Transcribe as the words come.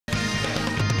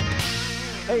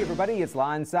Hey everybody, it's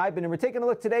Lon.TV, and we're taking a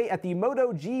look today at the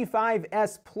Moto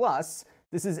G5s Plus.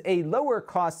 This is a lower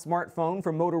cost smartphone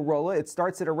from Motorola. It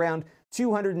starts at around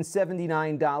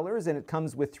 $279 and it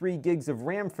comes with 3 gigs of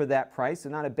RAM for that price, so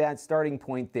not a bad starting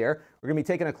point there. We're going to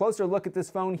be taking a closer look at this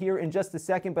phone here in just a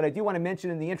second, but I do want to mention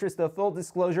in the interest of full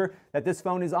disclosure that this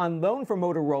phone is on loan from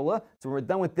Motorola. So when we're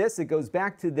done with this, it goes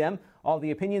back to them. All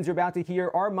the opinions you're about to hear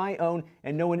are my own,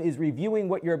 and no one is reviewing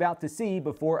what you're about to see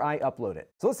before I upload it.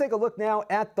 So let's take a look now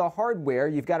at the hardware.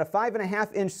 You've got a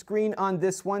 5.5-inch screen on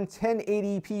this one,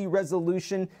 1080p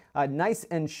resolution, nice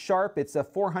and sharp. It's a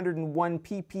 401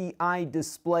 ppi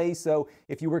display, so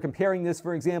if you were comparing this,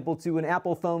 for example, to an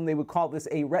Apple phone, they would call this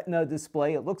a Retina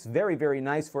display. It looks very, very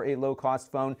nice for a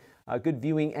low-cost phone. Good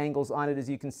viewing angles on it, as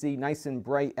you can see, nice and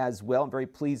bright as well. I'm very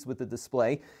pleased with the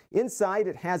display. Inside,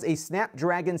 it has a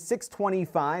Snapdragon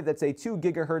 625, that's a 2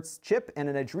 gigahertz chip, and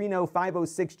an Adreno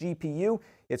 506 GPU.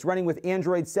 It's running with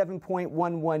Android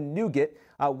 7.11 Nougat.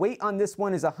 Weight on this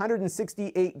one is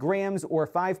 168 grams or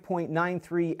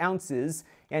 5.93 ounces.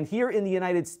 And here in the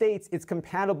United States, it's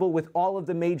compatible with all of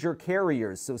the major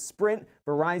carriers. So Sprint,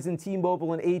 Verizon,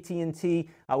 T-Mobile, and AT&T,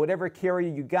 whatever carrier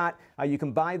you got, you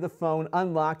can buy the phone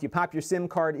unlocked. You pop your SIM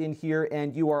card in here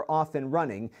and you are off and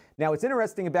running. Now, what's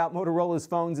interesting about Motorola's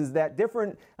phones is that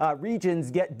different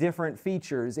regions get different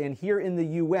features. And here in the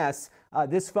US,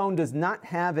 this phone does not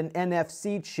have an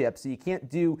NFC chip, so you can't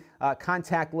do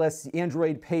contactless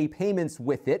Android Pay payments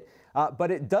with it.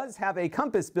 But it does have a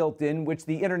compass built in, which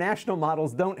the international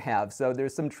models don't have. So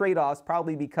there's some trade-offs,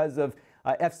 probably because of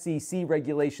FCC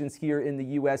regulations here in the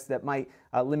US that might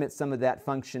limit some of that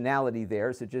functionality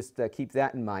there. So just keep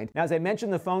that in mind. Now, as I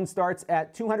mentioned, the phone starts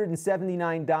at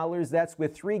 $279. That's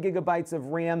with 3 gigabytes of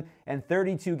RAM and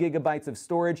 32 gigabytes of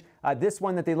storage. This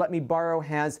one that they let me borrow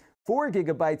has 4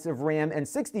 gigabytes of RAM and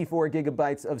 64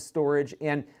 gigabytes of storage,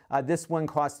 and this one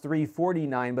costs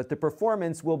 $349, but the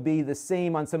performance will be the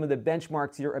same on some of the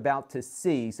benchmarks you're about to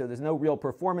see. So there's no real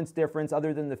performance difference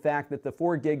other than the fact that the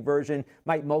 4 gig version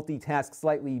might multitask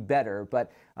slightly better.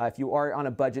 But if you are on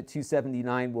a budget,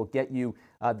 $279 will get you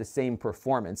the same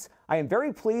performance. I am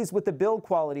very pleased with the build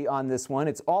quality on this one.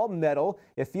 It's all metal.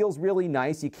 It feels really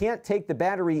nice. You can't take the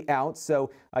battery out, so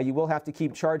you will have to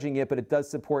keep charging it, but it does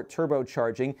support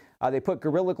turbocharging. They put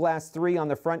Gorilla Glass 3 on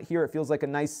the front here. It feels like a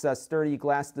nice sturdy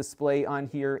glass display on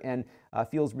here, and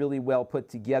feels really well put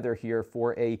together here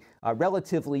for a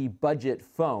relatively budget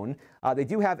phone. They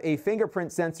do have a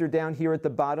fingerprint sensor down here at the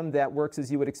bottom that works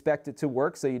as you would expect it to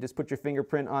work. So you just put your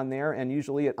fingerprint on there and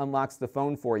usually it unlocks the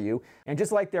phone for you. And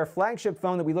just like their flagship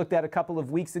phone that we looked at a couple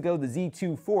of weeks ago, the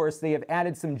Z2 Force, they have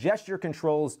added some gesture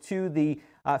controls to the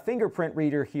fingerprint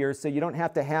reader here, so you don't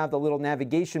have to have the little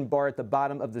navigation bar at the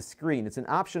bottom of the screen. It's an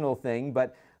optional thing,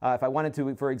 but if I wanted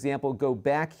to, for example, go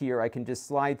back here, I can just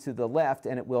slide to the left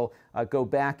and it will go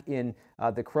back in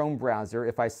the Chrome browser.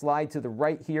 If I slide to the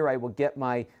right here, I will get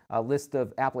my list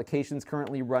of applications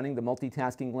currently running, the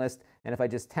multitasking list. And if I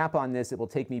just tap on this, it will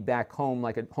take me back home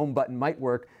like a home button might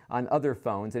work on other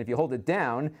phones. And if you hold it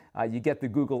down, you get the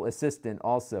Google Assistant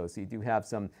also. So you do have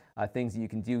some things that you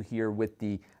can do here with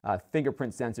the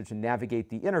fingerprint sensor to navigate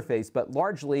the interface. But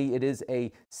largely, it is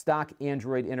a stock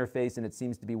Android interface, and it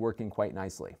seems to be working quite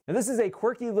nicely. Now, this is a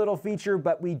quirky little feature,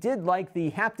 but we did like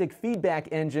the haptic feedback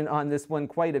engine on this one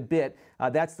quite a bit.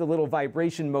 That's the little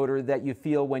vibration motor that you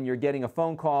feel when you're getting a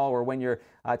phone call or when you're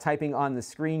typing on the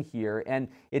screen here. And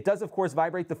it does, of course,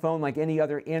 vibrate the phone like any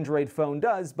other Android phone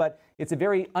does, but it's a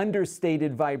very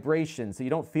understated vibration, so you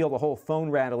don't feel the whole phone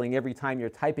rattling every time you're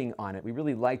typing on it. We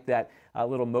really like that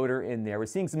little motor in there. We're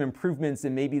seeing some improvements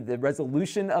in maybe the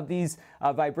resolution of these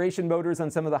vibration motors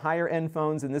on some of the higher end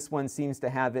phones, and this one seems to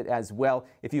have it as well.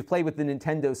 If you've played with the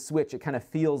Nintendo Switch, it kind of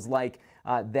feels like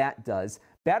that does.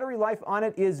 Battery life on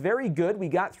it is very good. We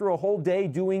got through a whole day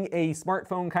doing a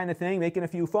smartphone kind of thing, making a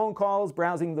few phone calls,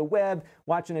 browsing the web,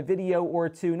 watching a video or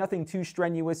two. Nothing too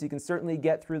strenuous. You can certainly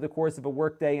get through the course of a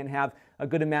workday and have a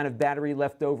good amount of battery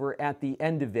left over at the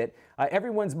end of it.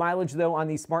 Everyone's mileage, though, on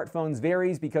these smartphones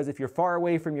varies because if you're far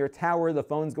away from your tower, the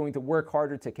phone's going to work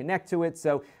harder to connect to it.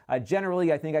 So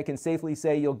generally, I think I can safely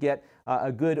say you'll get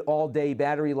a good all-day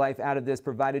battery life out of this,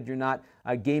 provided you're not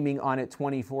gaming on it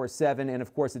 24/7. And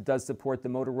of course, it does support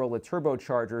the Motorola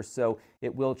turbocharger, so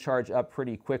it will charge up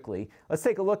pretty quickly. Let's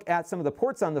take a look at some of the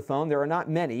ports on the phone. There are not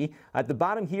many. At the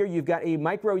bottom here, you've got a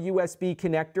micro USB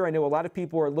connector. I know a lot of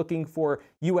people are looking for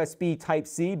USB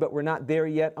Type-C, but we're not there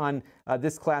yet on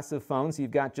this class of phones.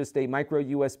 You've got just a micro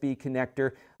USB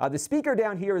connector. The speaker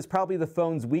down here is probably the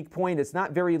phone's weak point. It's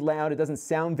not very loud. It doesn't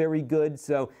sound very good,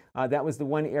 so that was the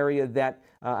one area that that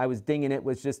I was dinging it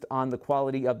was just on the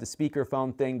quality of the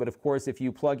speakerphone thing. But of course, if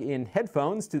you plug in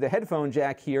headphones to the headphone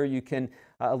jack here, you can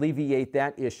alleviate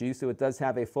that issue. So it does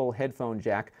have a full headphone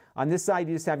jack. On this side,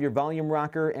 you just have your volume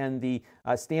rocker and the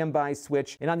standby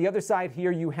switch. And on the other side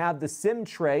here, you have the SIM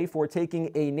tray for taking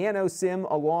a nano SIM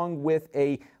along with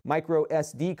a micro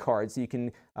SD card. So you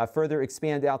can further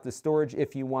expand out the storage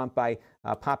if you want by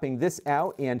popping this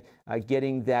out and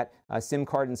getting that SIM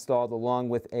card installed along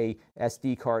with a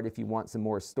SD card if you want some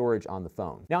more storage on the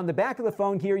phone. Now, on the back of the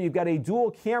phone here, you've got a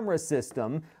dual camera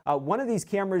system. One of these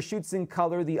cameras shoots in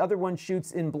color, the other one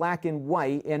shoots in black and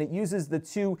white, and it uses the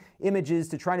two images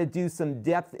to try to do some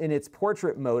depth in its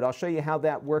portrait mode. I'll show you how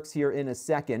that works here in a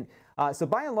second. So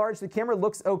by and large, the camera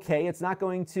looks okay. It's not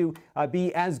going to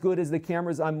be as good as the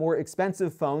cameras on more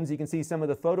expensive phones. You can see some of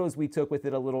the photos we took with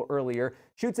it a little earlier.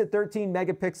 Shoots at 13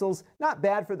 megapixels. Not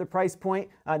bad for the price point.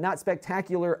 Not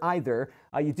spectacular either.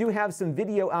 You do have some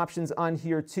video options on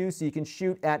here too, so you can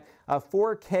shoot at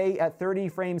 4K at 30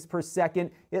 frames per second.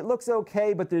 It looks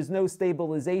okay, but there's no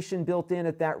stabilization built in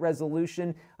at that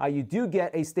resolution. You do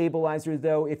get a stabilizer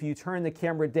though if you turn the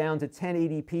camera down to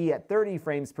 1080p at 30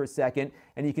 frames per second,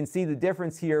 and you can see the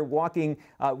difference here walking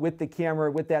with the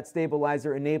camera with that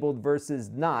stabilizer enabled versus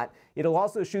not. It'll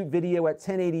also shoot video at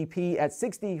 1080p at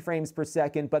 60 frames per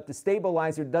second, but the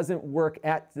stabilizer doesn't work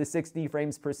at the 60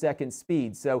 frames per second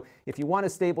speed. So if you want a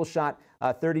stable shot,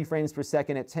 30 frames per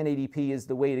second at 1080p is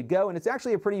the way to go, and it's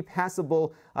actually a pretty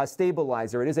passable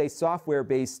stabilizer. It is a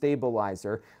software-based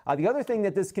stabilizer. The other thing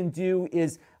that this can do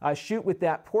is shoot with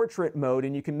that portrait mode,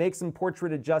 and you can make some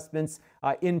portrait adjustments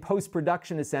in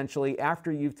post-production essentially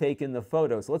after you've taken the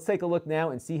photo. So let's take a look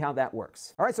now and see how that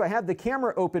works. All right, so I have the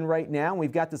camera open right now, and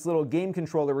we've got this little game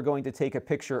controller we're going to take a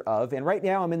picture of, and right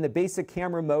now I'm in the basic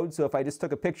camera mode, so if I just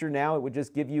took a picture now, it would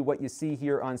just give you what you see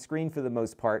here on screen for the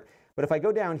most part. But if I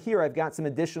go down here, I've got some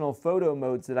additional photo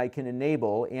modes that I can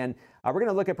enable, and we're going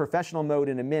to look at professional mode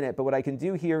in a minute, but what I can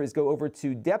do here is go over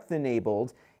to depth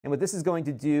enabled, and what this is going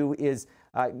to do is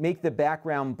make the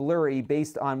background blurry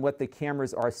based on what the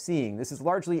cameras are seeing. This is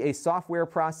largely a software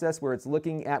process where it's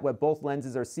looking at what both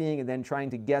lenses are seeing and then trying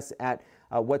to guess at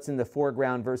what's in the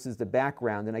foreground versus the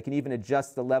background. And I can even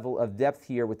adjust the level of depth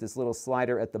here with this little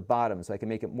slider at the bottom, so I can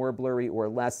make it more blurry or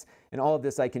less. And all of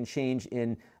this I can change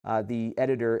in the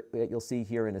editor that you'll see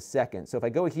here in a second. So if I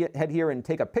go ahead here and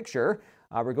take a picture,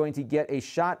 we're going to get a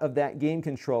shot of that game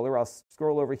controller. I'll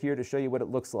scroll over here to show you what it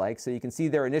looks like. So you can see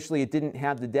there initially it didn't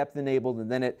have the depth enabled, and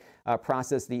then it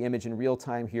processed the image in real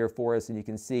time here for us, and you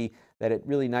can see that it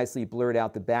really nicely blurred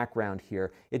out the background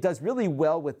here. It does really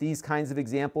well with these kinds of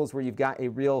examples where you've got a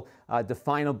real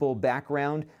definable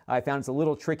background. I found it's a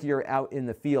little trickier out in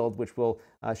the field, which we'll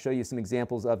show you some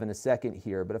examples of in a second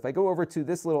here. But if I go over to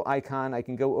this little icon, I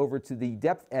can go over to the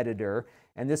depth editor,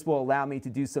 and this will allow me to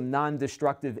do some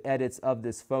non-destructive edits of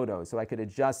this photo. So I could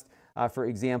adjust, for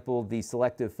example, the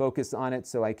selective focus on it,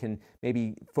 so I can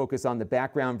maybe focus on the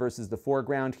background versus the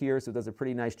foreground here, so it does a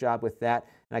pretty nice job with that.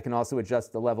 And I can also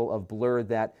adjust the level of blur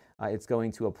that it's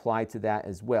going to apply to that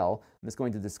as well. I'm just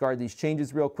going to discard these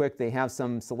changes real quick. They have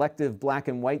some selective black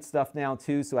and white stuff now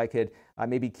too, so I could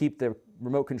maybe keep the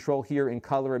remote control here in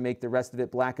color and make the rest of it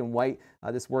black and white.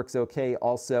 This works okay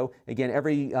also. Again,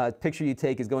 every picture you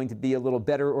take is going to be a little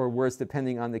better or worse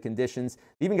depending on the conditions.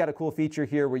 They even got a cool feature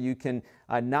here where you can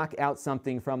knock out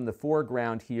something from the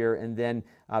foreground here and then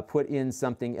put in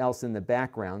something else in the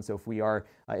background. So if we are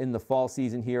in the fall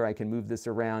season here, I can move this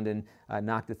around and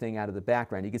knock the thing out of the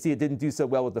background. You can see it didn't do so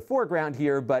well with the foreground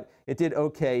here, but it did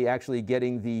okay actually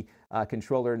getting the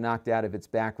controller knocked out of its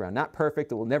background. Not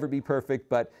perfect, it will never be perfect,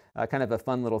 but kind of a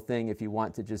fun little thing if you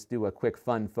want to just do a quick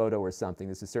fun photo or something.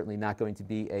 This is certainly not going to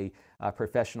be a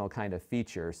professional kind of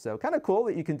feature. So kind of cool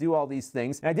that you can do all these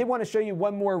things. And I did want to show you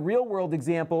one more real world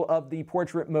example of the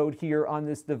portrait mode here on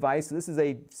this device. So this is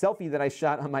a selfie that I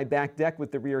shot on my back deck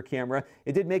with the rear camera.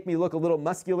 It did make me look a little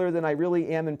muscular than I really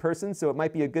am in person, so it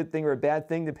might be a good thing or a bad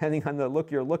thing depending on the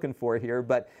look you're looking for here.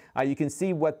 But you can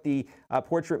see what the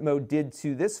portrait mode did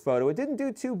to this photo. It didn't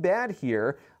do too bad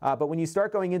here, but when you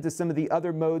start going into some of the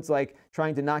other modes like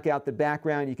trying to knock out the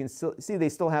background, you can see they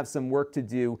still have some work to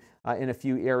do in a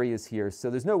few areas here. So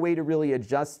there's no way to really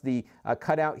adjust the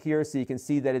cutout here, so you can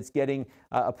see that it's getting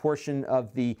a portion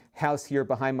of the house here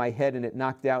behind my head, and it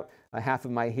knocked out half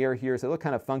of my hair here, so I look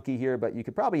kind of funky here, but you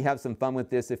could probably have some fun with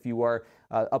this if you are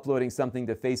uploading something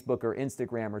to Facebook or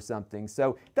Instagram or something.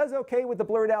 So it does okay with the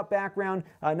blurred out background,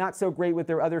 not so great with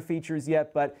their other features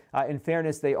yet, but in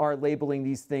fairness, they are labeling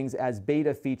these things as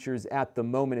beta features at the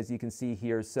moment, as you can see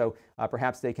here. So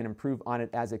perhaps they can improve on it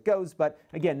as it goes, but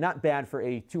again, not bad for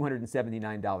a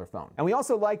 $279 phone. And we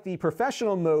also like the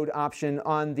professional mode option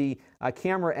on the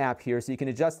camera app here, so you can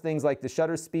adjust things like the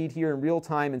shutter speed here in real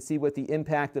time and see what the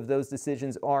impact of those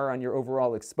decisions are on your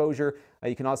overall exposure.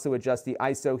 You can also adjust the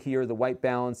ISO here, the white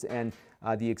balance, and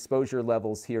the exposure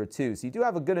levels here too. So you do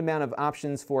have a good amount of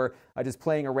options for just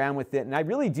playing around with it. And I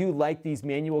really do like these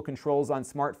manual controls on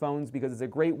smartphones because it's a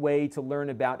great way to learn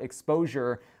about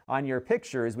exposure on your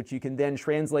pictures, which you can then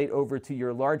translate over to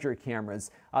your larger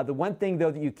cameras. The one thing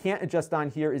though that you can't adjust on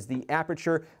here is the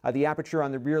aperture. The aperture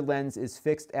on the rear lens is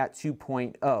fixed at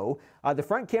 2.0. The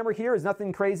front camera here is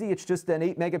nothing crazy. It's just an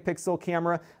 8 megapixel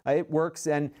camera. It works,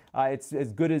 and it's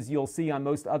as good as you'll see on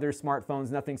most other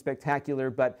smartphones. Nothing spectacular,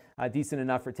 but decent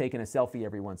enough for taking a selfie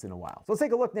every once in a while. So let's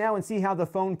take a look now and see how the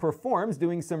phone performs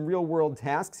doing some real world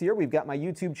tasks here. We've got my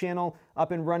YouTube channel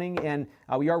up and running, and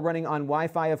we are running on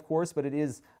Wi-Fi, of course, but it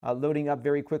is loading up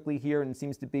very quickly here and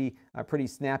seems to be pretty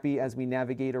snappy as we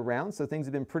navigate around. So things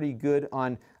have been pretty good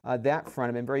on that front.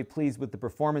 I've been very pleased with the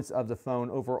performance of the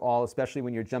phone overall, especially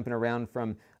when you're jumping around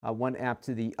from one app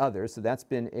to the other. So that's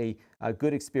been a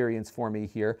good experience for me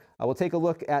here. We'll take a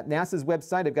look at NASA's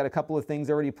website. I've got a couple of things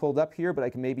already pulled up here, but I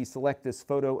can maybe select this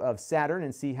photo of Saturn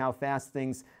and see how fast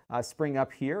things spring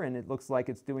up here, and it looks like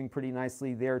it's doing pretty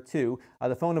nicely there too.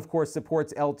 The phone, of course,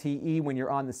 supports LTE when you're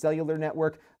on the cellular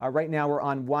network. Right now we're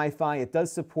on Wi-Fi. It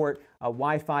does support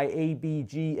Wi-Fi A, B,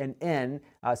 G, and N,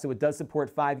 so it does support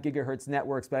 5 gigahertz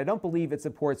networks, but I don't believe it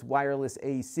supports wireless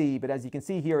AC. But as you can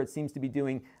see here, it seems to be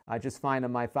doing just fine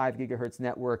on my 5 gigahertz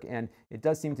network, and it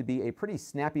does seem to be a pretty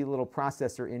snappy little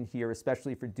processor in here,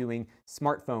 especially for doing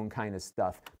smartphone kind of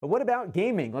stuff. But what about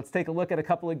gaming? Let's take a look at a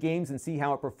couple of games and see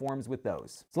how it performs with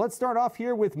those. So let's start off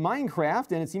here with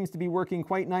Minecraft, and it seems to be working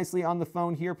quite nicely on the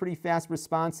phone here. Pretty fast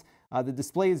response. The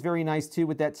display is very nice too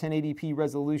with that 1080p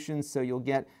resolution, so you'll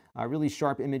get really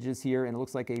sharp images here, and it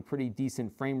looks like a pretty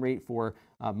decent frame rate for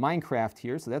Minecraft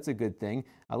here, so that's a good thing.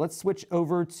 Let's switch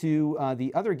over to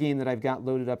the other game that I've got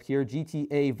loaded up here,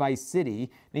 GTA Vice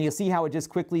City. And you'll see how it just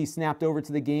quickly snapped over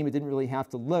to the game. It didn't really have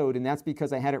to load, and that's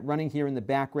because I had it running here in the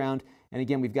background. And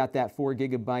again, we've got that 4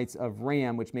 gigabytes of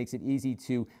RAM, which makes it easy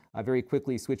to very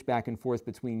quickly switch back and forth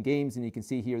between games. And you can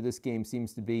see here this game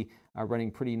seems to be running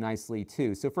pretty nicely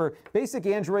too. So for basic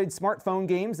Android smartphone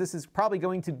games, this is probably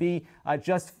going to be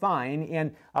just fine.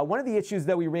 And one of the issues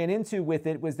that we ran into with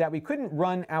it was that we couldn't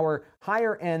run our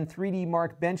higher end 3D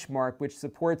Mark benchmark, which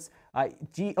supports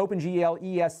OpenGL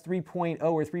ES 3.0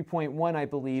 or 3.1, I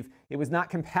believe. It was not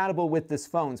compatible with this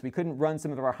phone, so we couldn't run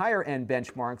some of our higher end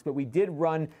benchmarks, but we did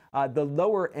run the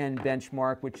lower end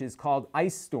benchmark, which is called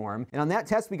icestorm. And on that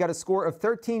test, we got a score of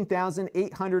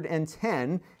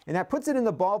 13,810, and that puts it in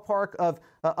the ballpark of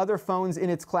other phones in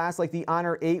its class, like the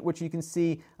Honor 8, which you can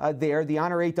see there. The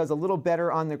Honor 8 does a little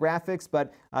better on the graphics,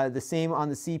 but the same on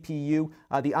the CPU.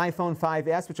 The iPhone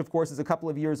 5s, which of course is a couple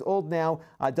of years old now,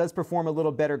 does perform a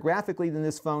little better graphically than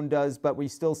this phone does, but we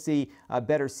still see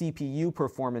better CPU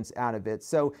performance out of it.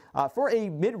 So for a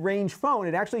mid-range phone,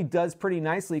 it actually does pretty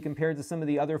nicely compared to some of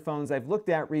the other phones I've looked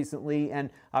at recently, and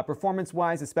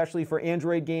performance-wise, especially for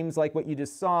Android games like what you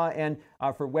just saw, and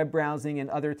for web browsing and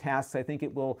other tasks, I think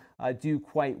it will do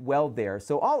quite well there.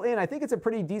 So all in, I think it's a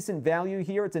pretty decent value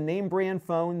here. It's a name brand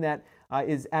phone that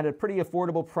is at a pretty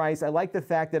affordable price. I like the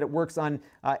fact that it works on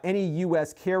any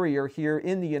US carrier here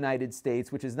in the United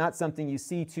States, which is not something you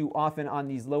see too often on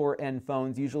these lower end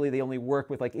phones. Usually they only work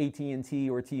with like AT&T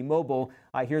or T-Mobile.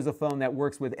 Here's a phone that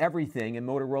works with everything, and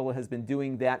Motorola has been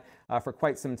doing that for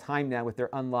quite some time now with their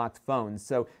unlocked phones.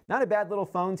 So not a bad little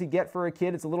phone to get for a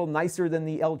kid. It's a little nicer than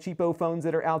the El Cheapo phones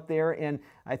that are out there, and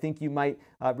I think you might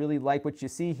really like what you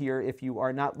see here. If you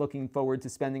are not looking forward to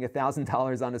spending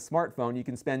 $1,000 on a smartphone, you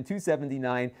can spend $279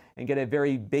 and get a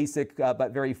very basic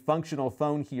but very functional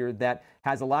phone here that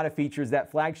has a lot of features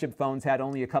that flagship phones had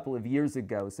only a couple of years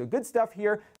ago. So good stuff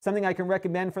here, something I can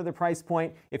recommend for the price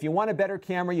point. If you want a better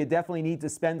camera, you definitely need to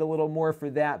spend a little more for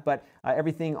that, but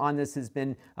everything on this has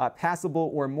been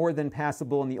passable or more than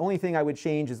passable, and the only thing I would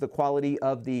change is the quality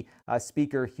of the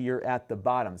speaker here at the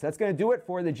bottom. So that's going to do it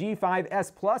for the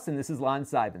G5s Plus, and this is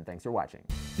Lon.TV. Thanks for watching.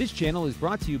 This channel is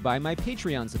brought to you by my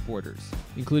Patreon supporters,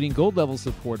 including gold level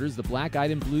supporters, the Black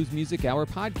Eyed and Blues Music Hour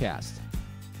podcast,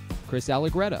 Chris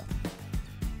Allegretta,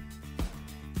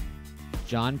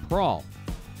 John Prawl,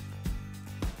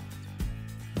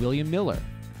 William Miller,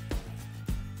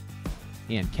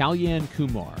 and Kalyan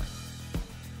Kumar.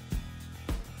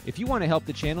 If you want to help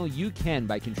the channel, you can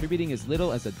by contributing as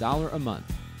little as $1 a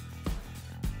month.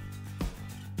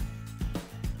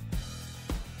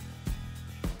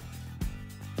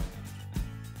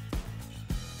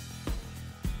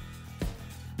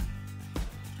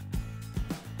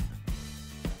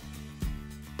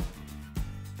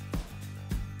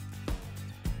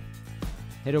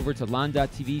 Head over to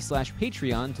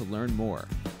Lon.TV/Patreon to learn more.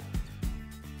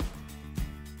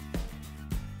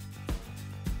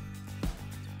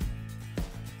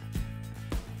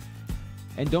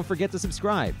 And don't forget to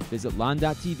subscribe. Visit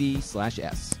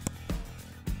Lon.TV/S.